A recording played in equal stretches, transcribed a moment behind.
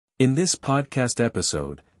In this podcast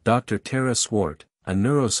episode, Dr. Tara Swart, a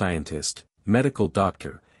neuroscientist, medical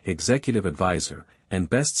doctor, executive advisor, and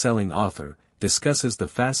best-selling author, discusses the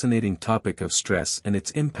fascinating topic of stress and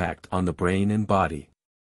its impact on the brain and body.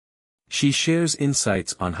 She shares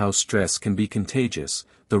insights on how stress can be contagious,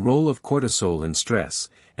 the role of cortisol in stress,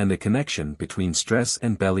 and the connection between stress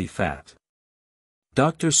and belly fat.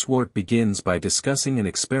 Dr. Swart begins by discussing an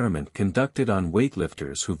experiment conducted on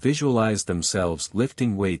weightlifters who visualized themselves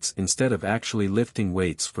lifting weights instead of actually lifting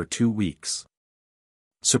weights for 2 weeks.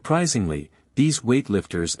 Surprisingly, these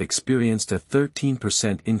weightlifters experienced a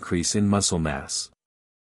 13% increase in muscle mass.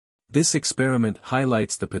 This experiment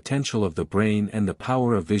highlights the potential of the brain and the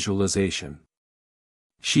power of visualization.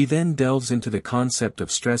 She then delves into the concept of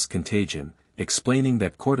stress contagion, explaining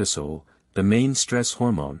that cortisol, the main stress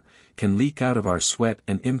hormone, can leak out of our sweat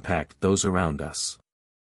and impact those around us.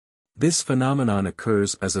 This phenomenon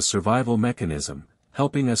occurs as a survival mechanism,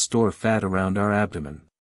 helping us store fat around our abdomen.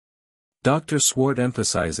 Dr. Swart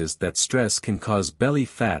emphasizes that stress can cause belly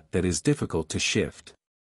fat that is difficult to shift.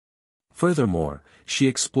 Furthermore, she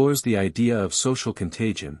explores the idea of social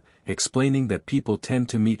contagion, explaining that people tend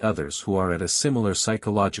to meet others who are at a similar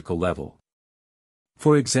psychological level.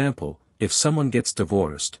 For example, if someone gets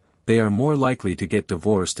divorced, they are more likely to get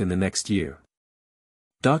divorced in the next year.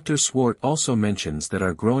 Dr. Swart also mentions that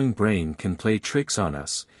our growing brain can play tricks on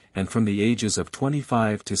us, and from the ages of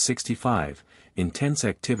 25 to 65, intense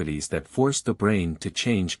activities that force the brain to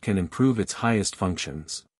change can improve its highest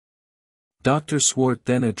functions. Dr. Swart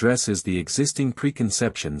then addresses the existing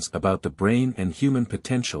preconceptions about the brain and human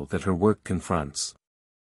potential that her work confronts.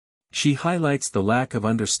 She highlights the lack of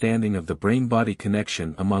understanding of the brain-body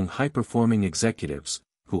connection among high-performing executives,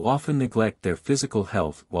 who often neglect their physical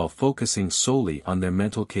health while focusing solely on their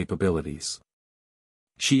mental capabilities.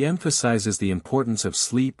 She emphasizes the importance of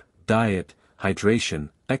sleep, diet, hydration,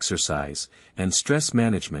 exercise, and stress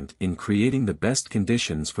management in creating the best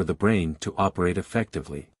conditions for the brain to operate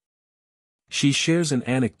effectively. She shares an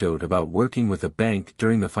anecdote about working with a bank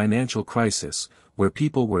during the financial crisis, where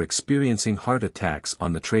people were experiencing heart attacks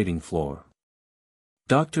on the trading floor.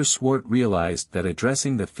 Dr. Swart realized that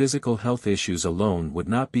addressing the physical health issues alone would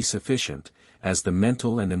not be sufficient, as the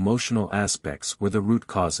mental and emotional aspects were the root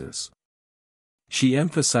causes. She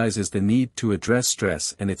emphasizes the need to address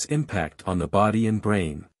stress and its impact on the body and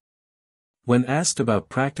brain. When asked about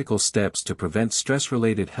practical steps to prevent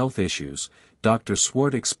stress-related health issues, Dr.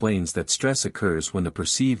 Swart explains that stress occurs when the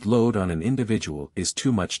perceived load on an individual is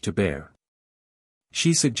too much to bear.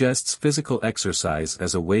 She suggests physical exercise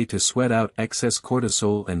as a way to sweat out excess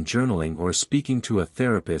cortisol and journaling or speaking to a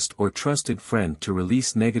therapist or trusted friend to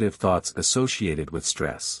release negative thoughts associated with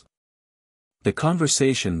stress. The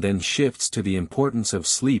conversation then shifts to the importance of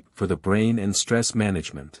sleep for the brain and stress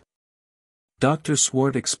management. Dr.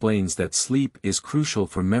 Swart explains that sleep is crucial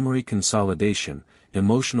for memory consolidation,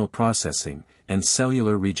 emotional processing, and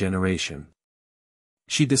cellular regeneration.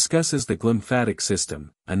 She discusses the glymphatic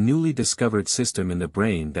system, a newly discovered system in the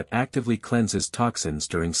brain that actively cleanses toxins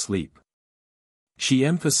during sleep. She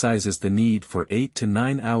emphasizes the need for 8 to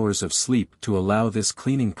 9 hours of sleep to allow this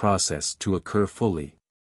cleaning process to occur fully.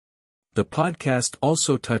 The podcast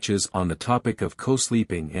also touches on the topic of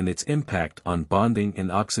co-sleeping and its impact on bonding and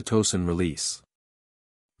oxytocin release.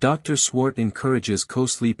 Dr. Swart encourages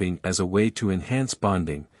co-sleeping as a way to enhance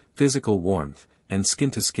bonding, physical warmth, and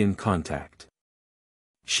skin-to-skin contact.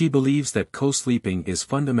 She believes that co-sleeping is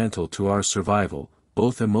fundamental to our survival,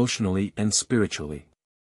 both emotionally and spiritually.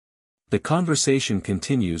 The conversation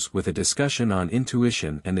continues with a discussion on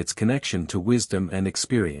intuition and its connection to wisdom and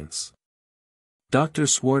experience. Dr.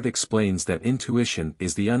 Swart explains that intuition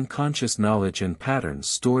is the unconscious knowledge and patterns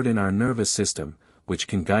stored in our nervous system, which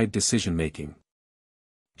can guide decision-making.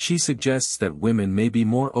 She suggests that women may be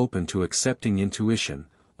more open to accepting intuition,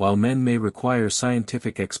 while men may require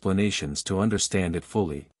scientific explanations to understand it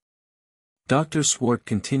fully. Dr. Swart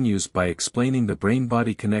continues by explaining the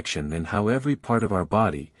brain-body connection and how every part of our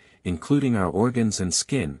body, including our organs and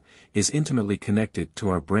skin, is intimately connected to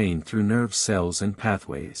our brain through nerve cells and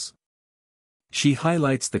pathways. She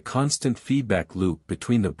highlights the constant feedback loop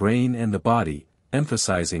between the brain and the body,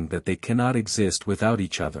 emphasizing that they cannot exist without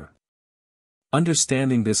each other.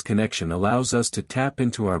 Understanding this connection allows us to tap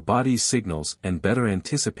into our body's signals and better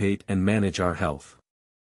anticipate and manage our health.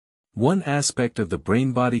 One aspect of the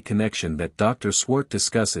brain-body connection that Dr. Swart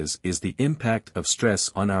discusses is the impact of stress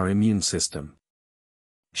on our immune system.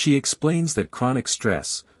 She explains that chronic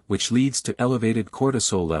stress, which leads to elevated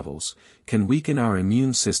cortisol levels, can weaken our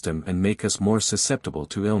immune system and make us more susceptible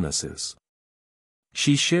to illnesses.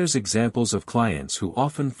 She shares examples of clients who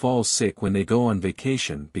often fall sick when they go on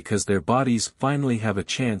vacation because their bodies finally have a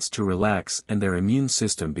chance to relax and their immune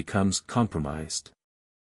system becomes compromised.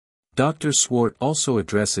 Dr. Swart also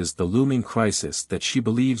addresses the looming crisis that she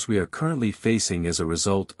believes we are currently facing as a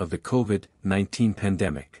result of the COVID-19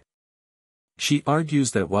 pandemic. She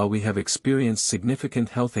argues that while we have experienced significant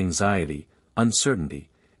health anxiety, uncertainty,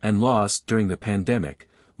 and loss during the pandemic,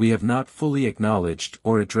 we have not fully acknowledged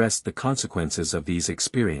or addressed the consequences of these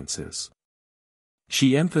experiences.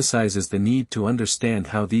 She emphasizes the need to understand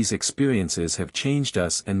how these experiences have changed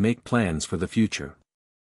us and make plans for the future.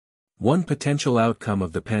 One potential outcome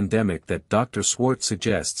of the pandemic that Dr. Swart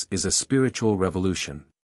suggests is a spiritual revolution.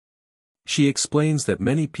 She explains that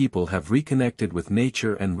many people have reconnected with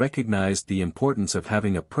nature and recognized the importance of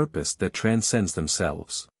having a purpose that transcends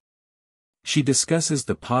themselves. She discusses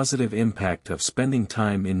the positive impact of spending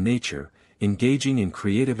time in nature, engaging in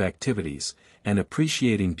creative activities, and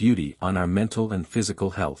appreciating beauty on our mental and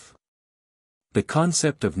physical health. The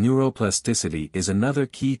concept of neuroplasticity is another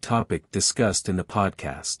key topic discussed in the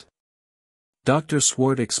podcast. Dr.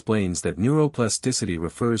 Swart explains that neuroplasticity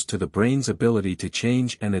refers to the brain's ability to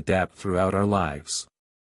change and adapt throughout our lives.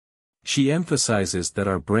 She emphasizes that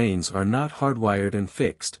our brains are not hardwired and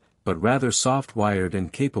fixed, but rather soft-wired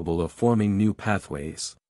and capable of forming new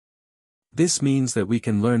pathways. This means that we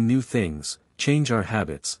can learn new things, change our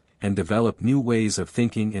habits, and develop new ways of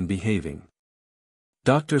thinking and behaving.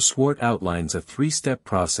 Dr. Swart outlines a three-step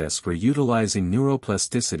process for utilizing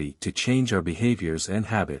neuroplasticity to change our behaviors and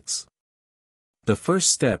habits. The first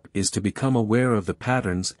step is to become aware of the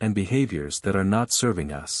patterns and behaviors that are not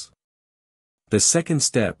serving us. The second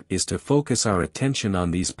step is to focus our attention on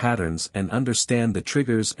these patterns and understand the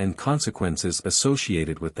triggers and consequences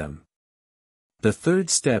associated with them. The third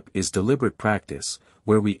step is deliberate practice,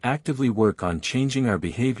 where we actively work on changing our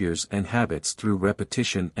behaviors and habits through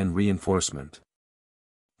repetition and reinforcement.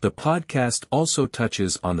 The podcast also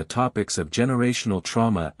touches on the topics of generational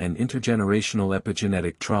trauma and intergenerational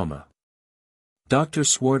epigenetic trauma. Dr.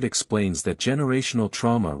 Swart explains that generational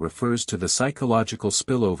trauma refers to the psychological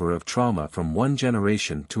spillover of trauma from one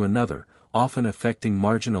generation to another, often affecting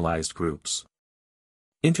marginalized groups.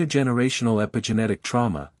 Intergenerational epigenetic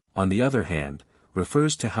trauma, on the other hand,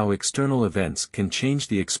 refers to how external events can change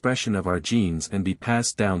the expression of our genes and be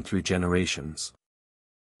passed down through generations.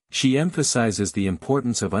 She emphasizes the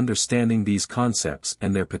importance of understanding these concepts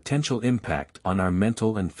and their potential impact on our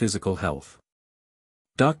mental and physical health.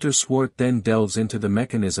 Dr. Swart then delves into the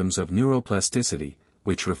mechanisms of neuroplasticity,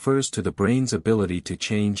 which refers to the brain's ability to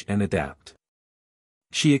change and adapt.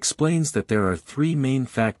 She explains that there are three main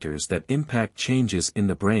factors that impact changes in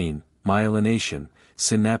the brain: myelination,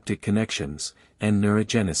 synaptic connections, and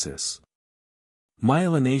neurogenesis.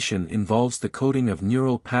 Myelination involves the coating of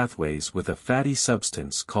neural pathways with a fatty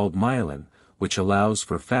substance called myelin, which allows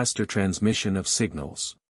for faster transmission of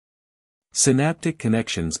signals. Synaptic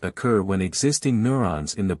connections occur when existing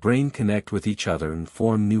neurons in the brain connect with each other and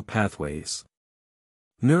form new pathways.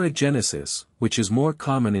 Neurogenesis, which is more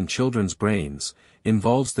common in children's brains,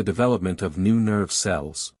 involves the development of new nerve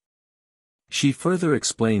cells. She further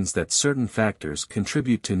explains that certain factors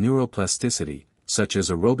contribute to neuroplasticity, such as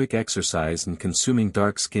aerobic exercise and consuming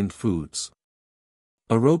dark-skinned foods.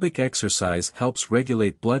 Aerobic exercise helps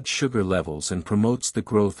regulate blood sugar levels and promotes the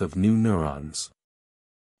growth of new neurons.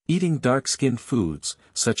 Eating dark-skinned foods,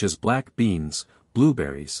 such as black beans,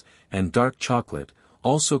 blueberries, and dark chocolate,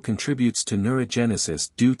 also contributes to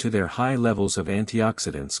neurogenesis due to their high levels of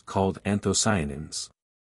antioxidants called anthocyanins.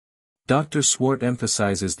 Dr. Swart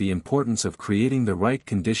emphasizes the importance of creating the right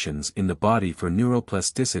conditions in the body for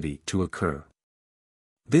neuroplasticity to occur.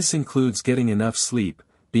 This includes getting enough sleep,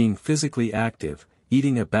 being physically active,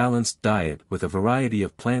 eating a balanced diet with a variety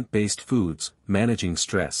of plant-based foods, managing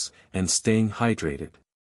stress, and staying hydrated.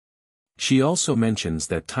 She also mentions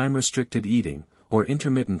that time-restricted eating, or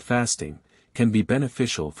intermittent fasting, can be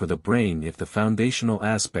beneficial for the brain if the foundational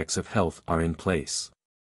aspects of health are in place.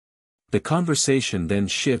 The conversation then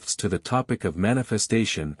shifts to the topic of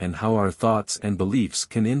manifestation and how our thoughts and beliefs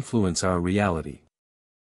can influence our reality.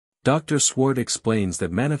 Dr. Swart explains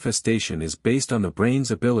that manifestation is based on the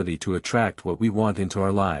brain's ability to attract what we want into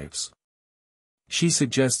our lives. She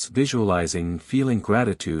suggests visualizing and feeling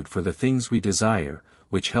gratitude for the things we desire,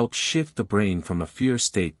 which helps shift the brain from a fear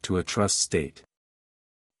state to a trust state.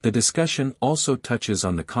 The discussion also touches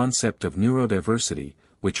on the concept of neurodiversity,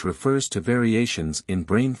 which refers to variations in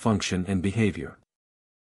brain function and behavior.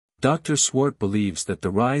 Dr. Swart believes that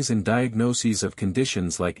the rise in diagnoses of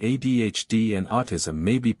conditions like ADHD and autism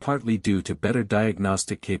may be partly due to better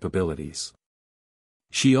diagnostic capabilities.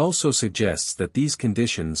 She also suggests that these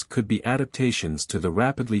conditions could be adaptations to the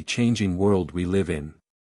rapidly changing world we live in.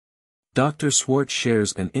 Dr. Swart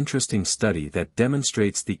shares an interesting study that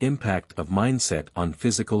demonstrates the impact of mindset on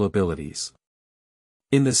physical abilities.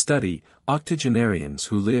 In the study, octogenarians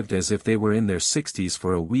who lived as if they were in their 60s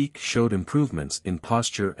for a week showed improvements in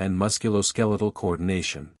posture and musculoskeletal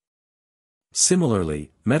coordination.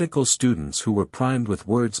 Similarly, medical students who were primed with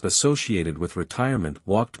words associated with retirement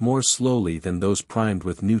walked more slowly than those primed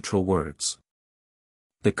with neutral words.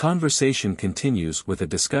 The conversation continues with a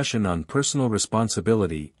discussion on personal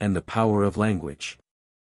responsibility and the power of language.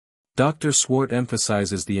 Dr. Swart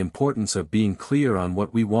emphasizes the importance of being clear on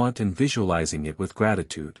what we want and visualizing it with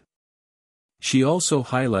gratitude. She also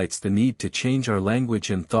highlights the need to change our language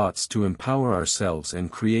and thoughts to empower ourselves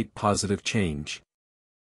and create positive change.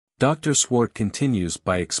 Dr. Swart continues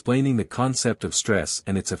by explaining the concept of stress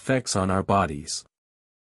and its effects on our bodies.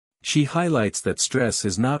 She highlights that stress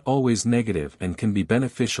is not always negative and can be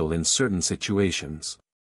beneficial in certain situations.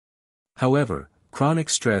 However, chronic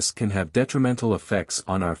stress can have detrimental effects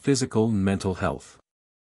on our physical and mental health.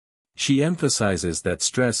 She emphasizes that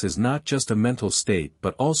stress is not just a mental state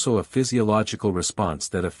but also a physiological response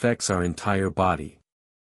that affects our entire body.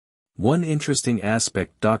 One interesting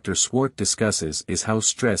aspect Dr. Swart discusses is how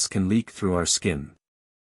stress can leak through our skin.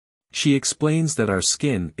 She explains that our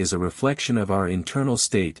skin is a reflection of our internal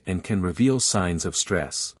state and can reveal signs of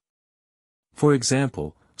stress. For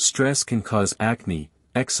example, stress can cause acne,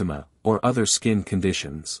 eczema, or other skin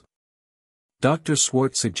conditions. Dr.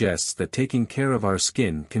 Swart suggests that taking care of our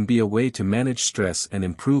skin can be a way to manage stress and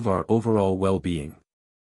improve our overall well-being.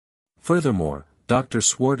 Furthermore, Dr.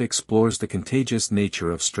 Swart explores the contagious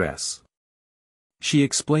nature of stress. She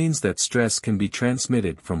explains that stress can be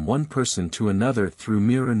transmitted from one person to another through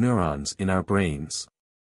mirror neurons in our brains.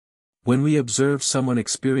 When we observe someone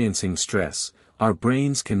experiencing stress, our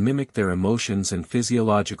brains can mimic their emotions and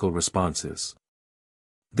physiological responses.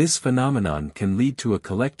 This phenomenon can lead to a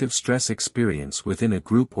collective stress experience within a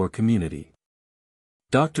group or community.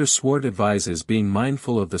 Dr. Swart advises being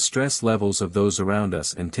mindful of the stress levels of those around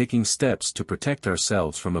us and taking steps to protect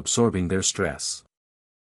ourselves from absorbing their stress.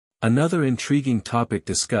 Another intriguing topic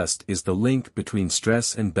discussed is the link between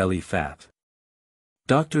stress and belly fat.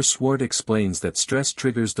 Dr. Swart explains that stress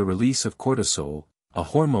triggers the release of cortisol, a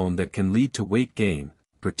hormone that can lead to weight gain,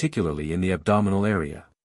 particularly in the abdominal area.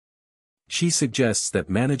 She suggests that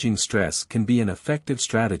managing stress can be an effective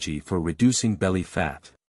strategy for reducing belly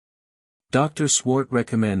fat. Dr. Swart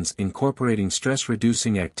recommends incorporating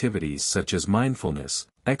stress-reducing activities such as mindfulness,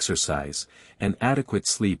 exercise, and adequate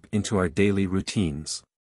sleep into our daily routines.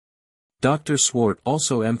 Dr. Swart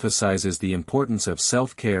also emphasizes the importance of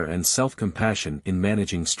self-care and self-compassion in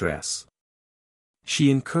managing stress. She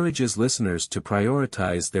encourages listeners to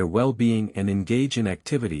prioritize their well-being and engage in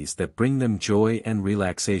activities that bring them joy and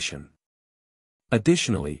relaxation.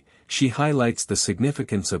 Additionally, she highlights the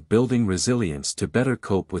significance of building resilience to better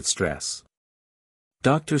cope with stress.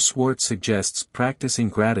 Dr. Swart suggests practicing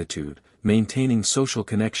gratitude, maintaining social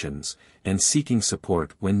connections, and seeking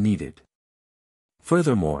support when needed.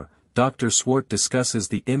 Furthermore, Dr. Swart discusses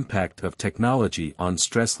the impact of technology on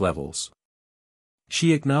stress levels.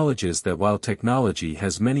 She acknowledges that while technology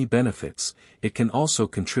has many benefits, it can also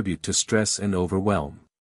contribute to stress and overwhelm.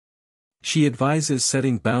 She advises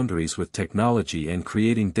setting boundaries with technology and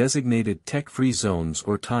creating designated tech-free zones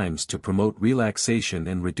or times to promote relaxation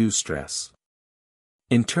and reduce stress.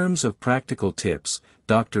 In terms of practical tips,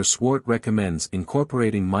 Dr. Swart recommends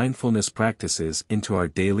incorporating mindfulness practices into our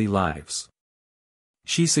daily lives.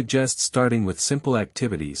 She suggests starting with simple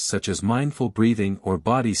activities such as mindful breathing or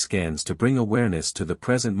body scans to bring awareness to the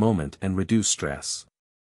present moment and reduce stress.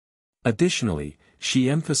 Additionally,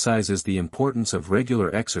 she emphasizes the importance of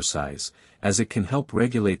regular exercise, as it can help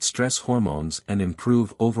regulate stress hormones and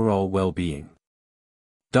improve overall well-being.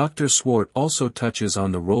 Dr. Swart also touches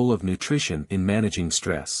on the role of nutrition in managing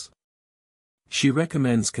stress. She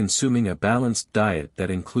recommends consuming a balanced diet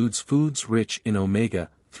that includes foods rich in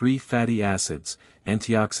omega-3 fatty acids,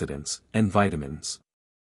 antioxidants, and vitamins.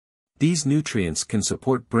 These nutrients can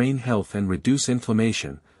support brain health and reduce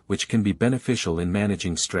inflammation, which can be beneficial in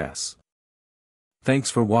managing stress.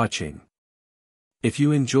 Thanks for watching. If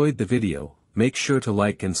you enjoyed the video, make sure to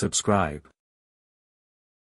like and subscribe.